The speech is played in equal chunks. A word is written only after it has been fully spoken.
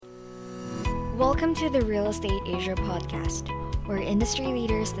Welcome to the Realestate Asia podcast, where industry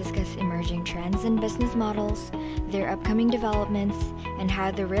leaders discuss emerging trends and business models, their upcoming developments, and how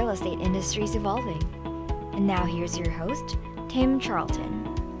the real estate industry is evolving. And now here's your host, Tim Charlton.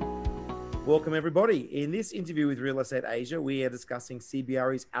 Welcome everybody. In this interview with Realestate Asia, we are discussing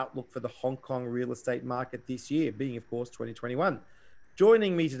CBRE's outlook for the Hong Kong real estate market this year, being of course 2021.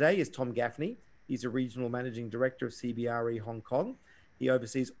 Joining me today is Tom Gaffney. He's a Regional Managing Director of CBRE Hong Kong. He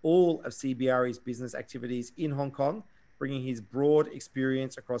oversees all of CBRE's business activities in Hong Kong, bringing his broad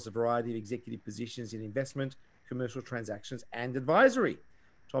experience across a variety of executive positions in investment, commercial transactions, and advisory.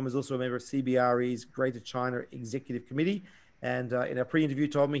 Tom is also a member of CBRE's Greater China Executive Committee. And in our pre-interview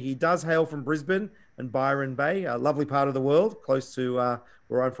told me he does hail from Brisbane and Byron Bay, a lovely part of the world, close to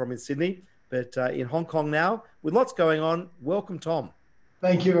where I'm from in Sydney, but in Hong Kong now, with lots going on. Welcome, Tom.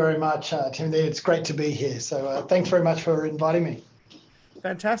 Thank you very much, Tim. It's great to be here. So thanks very much for inviting me.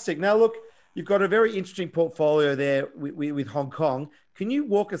 Fantastic. Now, look, you've got a very interesting portfolio there with Hong Kong. Can you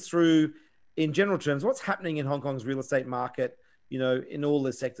walk us through, in general terms, what's happening in Hong Kong's real estate market, in all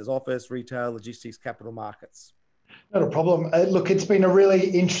the sectors, office, retail, logistics, capital markets? Not a problem. Look, it's been a really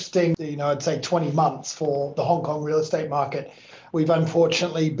interesting, I'd say 20 months for the Hong Kong real estate market. We've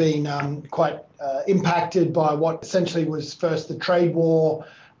unfortunately been quite impacted by what essentially was first the trade war,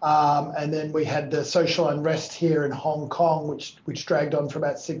 and then we had the social unrest here in Hong Kong, which dragged on for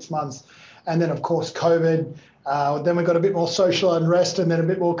about 6 months. And then, of course, COVID. Then we got a bit more social unrest and then a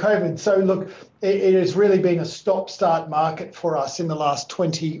bit more COVID. So, look, it has really been a stop-start market for us in the last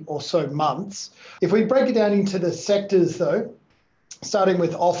 20 or so months. If we break it down into the sectors, though, starting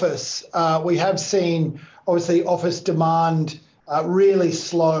with office, we have seen, obviously, office demand really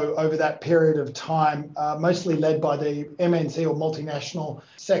slow over that period of time, mostly led by the MNC or multinational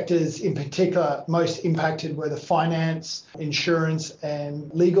sectors. In particular, most impacted were the finance, insurance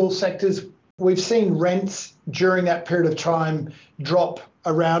and legal sectors. We've seen rents during that period of time drop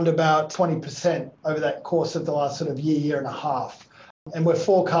around about 20% over that course of the last sort of year and a half. And we're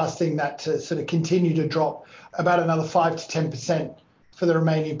forecasting that to sort of continue to drop about another 5 to 10% for the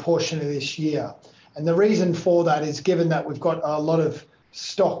remaining portion of this year. And the reason for that is given that we've got a lot of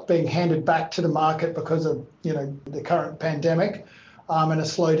stock being handed back to the market because of, the current pandemic and a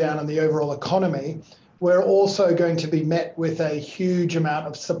slowdown in the overall economy, we're also going to be met with a huge amount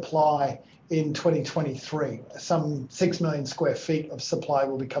of supply in 2023. Some 6 million square feet of supply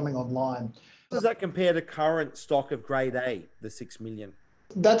will be coming online. How does that compare to current stock of grade A, the 6 million?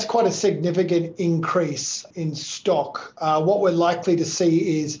 That's quite a significant increase in stock. What we're likely to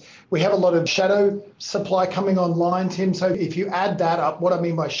see is we have a lot of shadow supply coming online, Tim. So if you add that up, what I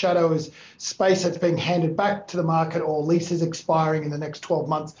mean by shadow is space that's being handed back to the market or leases expiring in the next 12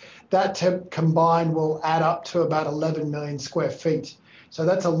 months. That combined will add up to about 11 million square feet. So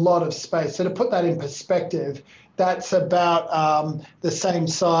that's a lot of space. So to put that in perspective, that's about the same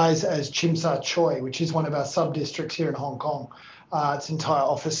size as Tsim Sha Tsui, which is one of our sub-districts here in Hong Kong. Its entire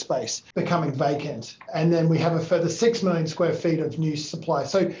office space becoming vacant. And then we have a further 6 million square feet of new supply.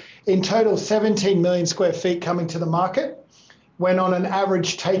 So in total, 17 million square feet coming to the market, when on an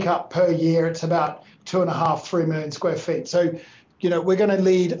average take up per year, it's about 2.5, 3 million square feet. So, we're going to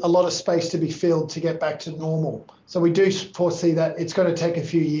need a lot of space to be filled to get back to normal. So we do foresee that it's going to take a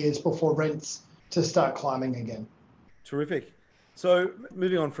few years before rents to start climbing again. Terrific. So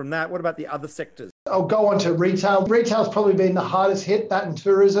moving on from that, what about the other sectors? I'll go on to retail. Retail's probably been the hardest hit, that and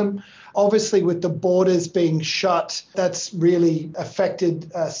tourism. Obviously, with the borders being shut, that's really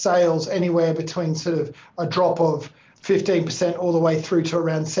affected sales anywhere between sort of a drop of 15% all the way through to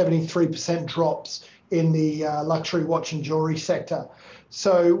around 73% drops in the luxury watch and jewelry sector.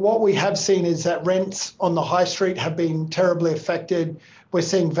 So what we have seen is that rents on the high street have been terribly affected. We're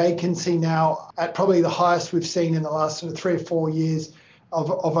seeing vacancy now at probably the highest we've seen in the last sort of 3 or 4 years of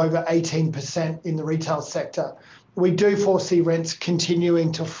over 18% in the retail sector. We do foresee rents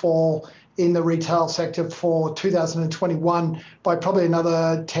continuing to fall in the retail sector for 2021 by probably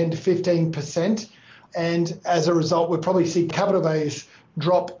another 10 to 15%. And as a result, we'll probably see capital values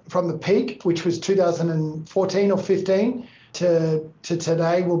drop from the peak, which was 2014 or 15, to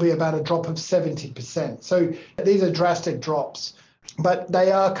today will be about a drop of 70%. So these are drastic drops, but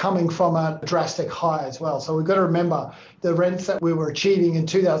they are coming from a drastic high as well. So we've got to remember the rents that we were achieving in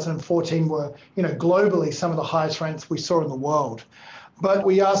 2014 were, globally some of the highest rents we saw in the world. But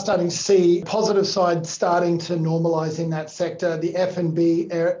we are starting to see positive side starting to normalise in that sector. The F&B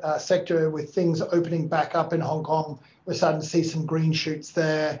sector, with things opening back up in Hong Kong, we're starting to see some green shoots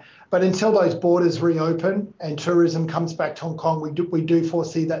there. But until those borders reopen and tourism comes back to Hong Kong, we do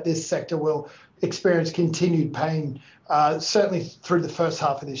foresee that this sector will experience continued pain, certainly through the first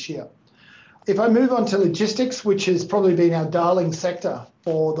half of this year. If I move on to logistics, which has probably been our darling sector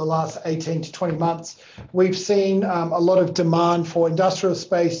for the last 18 to 20 months, we've seen a lot of demand for industrial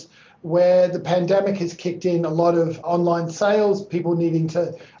space where the pandemic has kicked in, a lot of online sales, people needing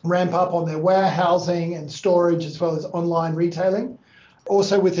to ramp up on their warehousing and storage as well as online retailing.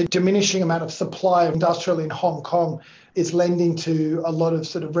 Also, with a diminishing amount of supply of industrial in Hong Kong, is lending to a lot of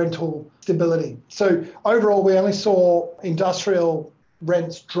sort of rental stability. So overall, we only saw industrial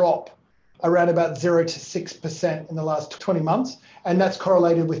rents drop around about 0 to 6% in the last 20 months. And that's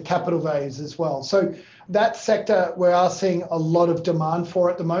correlated with capital values as well. So that sector, we are seeing a lot of demand for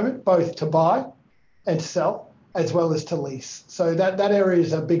at the moment, both to buy and to sell, as well as to lease. So that area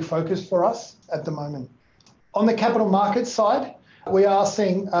is a big focus for us at the moment. On the capital markets side, we are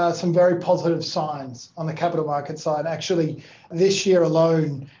seeing some very positive signs on the capital market side. Actually, this year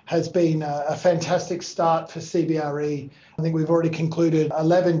alone has been a fantastic start for CBRE. I think we've already concluded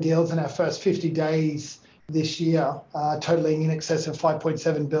 11 deals in our first 50 days this year, totaling in excess of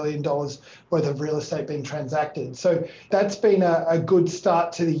 $5.7 billion worth of real estate being transacted. So that's been a good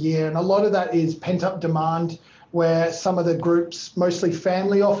start to the year. And a lot of that is pent-up demand where some of the groups, mostly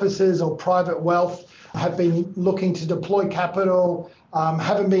family offices or private wealth, have been looking to deploy capital,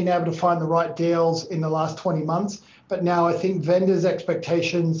 haven't been able to find the right deals in the last 20 months. But now I think vendors'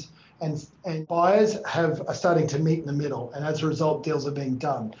 expectations and buyers are starting to meet in the middle. And as a result, deals are being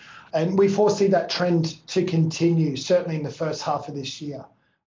done. And we foresee that trend to continue, certainly in the first half of this year.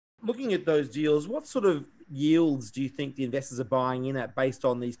 Looking at those deals, what sort of yields do you think the investors are buying in at based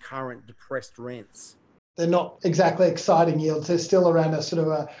on these current depressed rents? They're not exactly exciting yields. They're still around a sort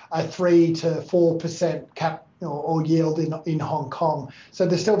of a 3 to 4% cap or yield in Hong Kong. So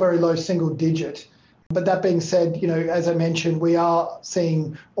they're still very low single digit. But that being said, as I mentioned, we are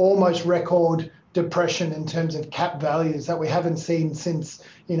seeing almost record depression in terms of cap values that we haven't seen since,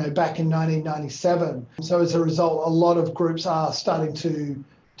 back in 1997. So as a result, a lot of groups are starting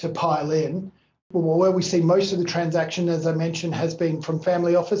to pile in. Well, where we see most of the transaction, as I mentioned, has been from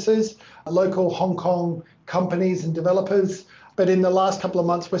family offices, local Hong Kong companies and developers. But in the last couple of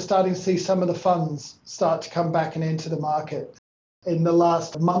months, we're starting to see some of the funds start to come back and enter the market. In the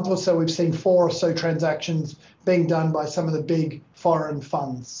last month or so, we've seen 4 or so transactions being done by some of the big foreign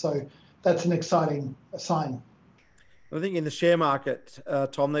funds. So that's an exciting sign. I think in the share market,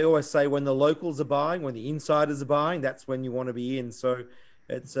 Tom, they always say when the locals are buying, when the insiders are buying, that's when you want to be in. So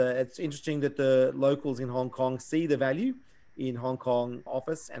it's interesting that the locals in Hong Kong see the value in Hong Kong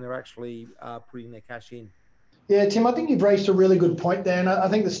office and are actually putting their cash in. Yeah, Tim, I think you've raised a really good point there. And I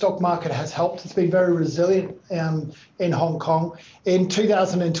think the stock market has helped. It's been very resilient in Hong Kong. In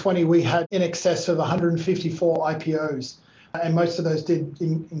 2020, we had in excess of 154 IPOs. And most of those did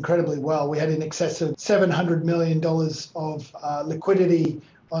incredibly well. We had in excess of $700 million of liquidity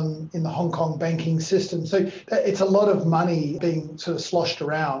in the Hong Kong banking system. So it's a lot of money being sort of sloshed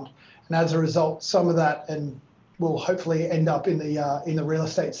around. And as a result, some of that will hopefully end up in the real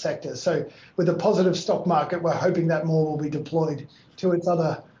estate sector. So with a positive stock market, we're hoping that more will be deployed to its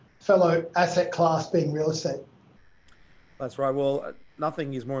other fellow asset class being real estate. That's right. Well,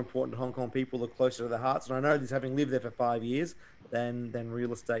 nothing is more important to Hong Kong people the closer to their hearts. And I know this, having lived there for 5 years, than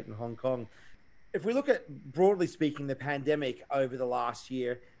real estate in Hong Kong. If we look at, broadly speaking, the pandemic over the last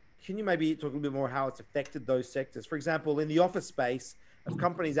year, can you maybe talk a little bit more how it's affected those sectors? For example, in the office space, have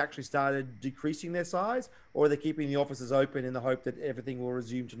companies actually started decreasing their size, or are they keeping the offices open in the hope that everything will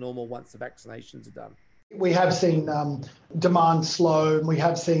resume to normal once the vaccinations are done? We have seen demand slow, and we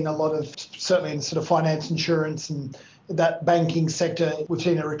have seen a lot of, certainly in sort of finance, insurance, and that banking sector, we've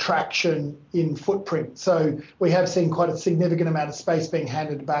seen a retraction in footprint. So we have seen quite a significant amount of space being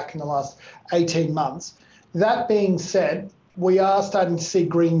handed back in the last 18 months. That being said, we are starting to see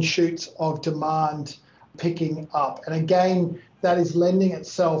green shoots of demand picking up. And again, that is lending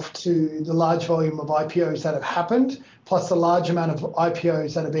itself to the large volume of IPOs that have happened, plus the large amount of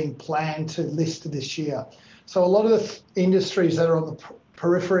IPOs that are being planned to list this year. So a lot of the industries that are on the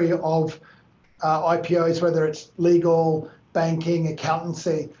periphery of IPOs, whether it's legal, banking,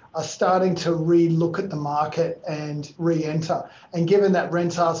 accountancy, are starting to re-look at the market and re-enter. And given that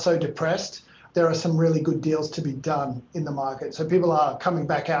rents are so depressed, there are some really good deals to be done in the market. So people are coming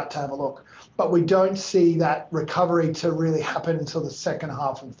back out to have a look. But we don't see that recovery to really happen until the second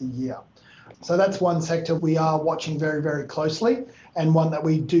half of the year. So that's one sector we are watching very, very closely, and one that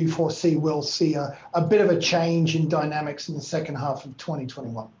we do foresee will see a bit of a change in dynamics in the second half of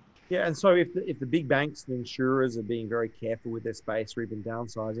 2021. Yeah, and so if the big banks and insurers are being very careful with their space or even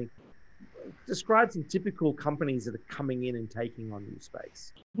downsizing, describe some typical companies that are coming in and taking on new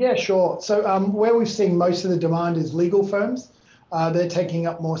space. Yeah, sure. So where we've seen most of the demand is legal firms. They're taking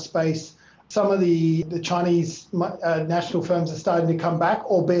up more space. Some of the Chinese national firms are starting to come back,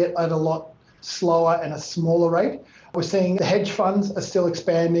 albeit at a lot slower and a smaller rate. We're seeing the hedge funds are still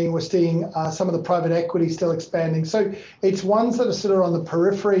expanding. We're seeing some of the private equity still expanding. So it's ones that are sort of on the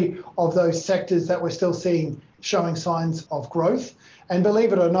periphery of those sectors that we're still seeing showing signs of growth. And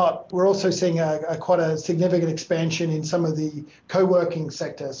believe it or not, we're also seeing quite a significant expansion in some of the co-working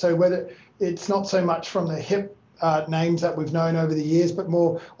sector. So whether it's not so much from the hip names that we've known over the years, but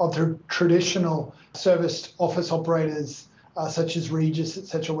more of the traditional serviced office operators such as Regis,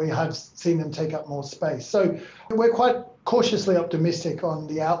 etc. We have seen them take up more space. So we're quite cautiously optimistic on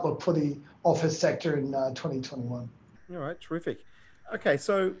the outlook for the office sector in 2021. All right, terrific. Okay,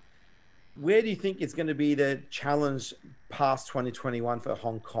 so where do you think is going to be the challenge past 2021 for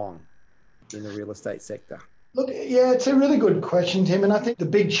Hong Kong in the real estate sector? Look, yeah, it's a really good question, Tim. And I think the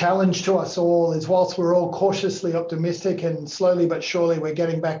big challenge to us all is whilst we're all cautiously optimistic and slowly but surely we're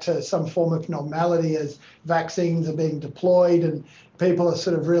getting back to some form of normality as vaccines are being deployed and people are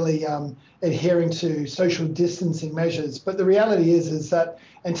sort of really adhering to social distancing measures. But the reality is that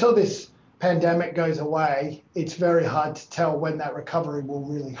until this pandemic goes away, it's very hard to tell when that recovery will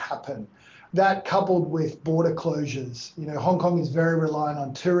really happen. That coupled with border closures, Hong Kong is very reliant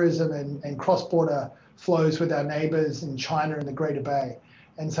on tourism and cross-border flows with our neighbours in China and the Greater Bay.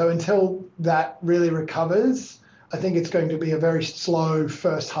 And so until that really recovers, I think it's going to be a very slow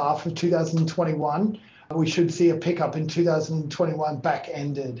first half of 2021. We should see a pickup in 2021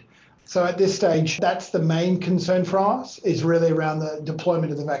 back-ended. So at this stage, that's the main concern for us, is really around the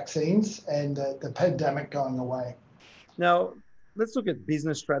deployment of the vaccines and the pandemic going away. Now, let's look at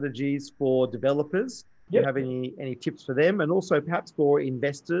business strategies for developers. Do you have any tips for them? And also perhaps for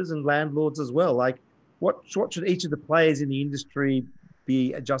investors and landlords as well? Like, what should each of the players in the industry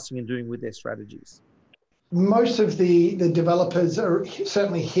be adjusting and doing with their strategies? Most of the developers are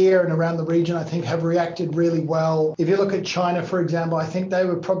certainly here and around the region, I think, have reacted really well. If you look at China, for example, I think they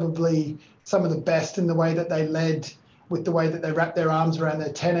were probably some of the best in the way that they led with the way that they wrapped their arms around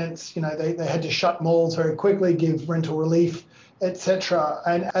their tenants. They had to shut malls very quickly, give rental relief, etc.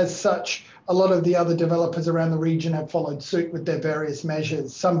 And as such, a lot of the other developers around the region have followed suit with their various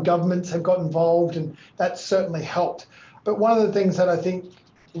measures. Some governments have got involved, and that's certainly helped. But one of the things that I think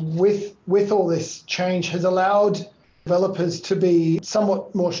with all this change has allowed developers to be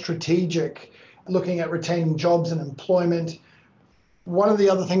somewhat more strategic, looking at retaining jobs and employment. One of the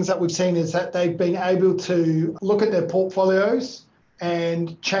other things that we've seen is that they've been able to look at their portfolios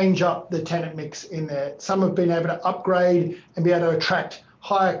and change up the tenant mix in there. Some have been able to upgrade and be able to attract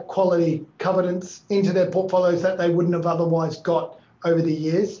higher quality covenants into their portfolios that they wouldn't have otherwise got over the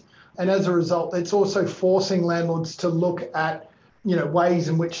years. And as a result, it's also forcing landlords to look at ways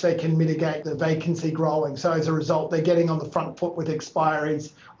in which they can mitigate the vacancy growing. So as a result, they're getting on the front foot with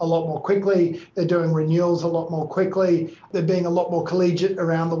expiries a lot more quickly. They're doing renewals a lot more quickly. They're being a lot more collegiate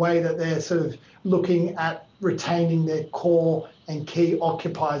around the way that they're sort of looking at retaining their core and key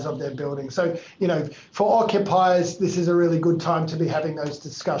occupiers of their building. So, for occupiers, this is a really good time to be having those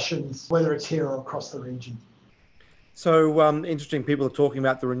discussions, whether it's here or across the region. So interesting, people are talking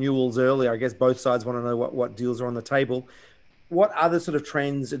about the renewals earlier. I guess both sides want to know what deals are on the table. What other sort of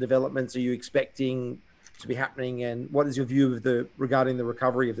trends and developments are you expecting to be happening, and what is your view of regarding the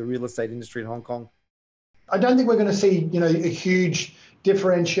recovery of the real estate industry in Hong Kong? I don't think we're going to see, a huge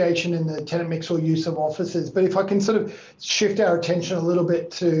differentiation in the tenant mix or use of offices. But if I can sort of shift our attention a little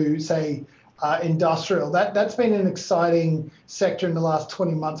bit to, say, industrial, that's been an exciting sector in the last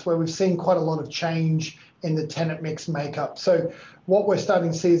 20 months where we've seen quite a lot of change in the tenant mix makeup. So what we're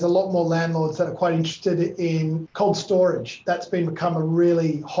starting to see is a lot more landlords that are quite interested in cold storage. That's become a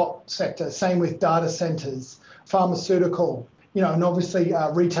really hot sector. Same with data centers, pharmaceutical, and obviously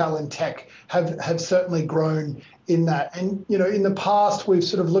retail and tech have certainly grown in that. And, in the past, we've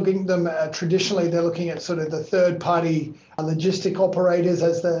sort of looking at them traditionally, they're looking at sort of the third party logistic operators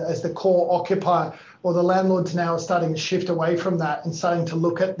as the core occupier. Well, the landlords now are starting to shift away from that and starting to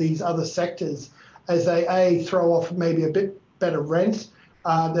look at these other sectors as they throw off maybe a bit better rent.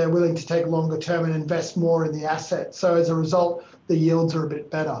 They're willing to take longer term and invest more in the asset. So as a result, the yields are a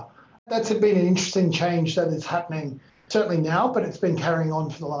bit better. That's been an interesting change that is happening certainly now, but it's been carrying on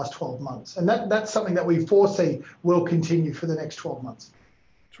for the last 12 months. And that's something that we foresee will continue for the next 12 months.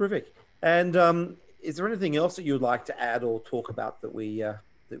 Terrific. And is there anything else that you would like to add or talk about that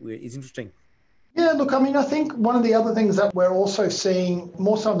is interesting? Yeah, look, I think one of the other things that we're also seeing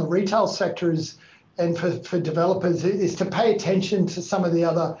more so in the retail sector is, and for developers, is to pay attention to some of the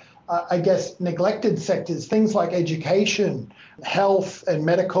other neglected sectors, things like education, health and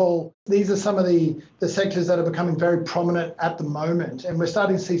medical. These are some of the sectors that are becoming very prominent at the moment. And we're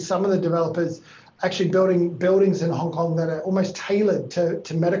starting to see some of the developers actually building buildings in Hong Kong that are almost tailored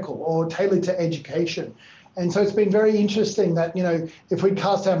to medical or tailored to education. And so it's been very interesting that, if we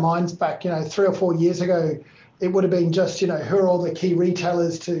cast our minds back, 3 or 4 years ago, it would have been just, who are all the key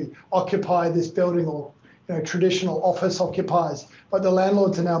retailers to occupy this building, or traditional office occupiers. But the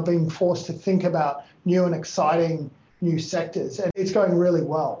landlords are now being forced to think about new and exciting new sectors, and it's going really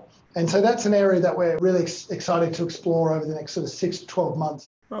well. And so that's an area that we're really excited to explore over the next sort of 6 to 12 months.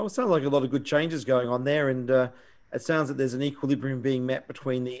 Well, it sounds like a lot of good changes going on there, and it sounds that there's an equilibrium being met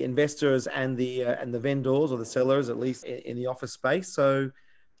between the investors and the vendors, or the sellers, at least in the office space. So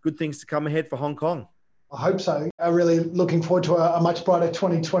good things to come ahead for Hong Kong. I hope so. I'm really looking forward to a much brighter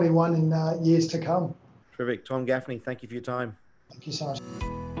 2021 in years to come. Terrific. Tom Gaffney, thank you for your time. Thank you so much.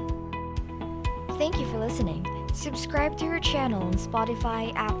 Thank you for listening. Subscribe to our channel on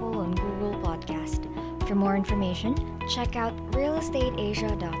Spotify, Apple, and Google Podcast. For more information, check out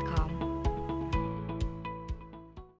realestateasia.com.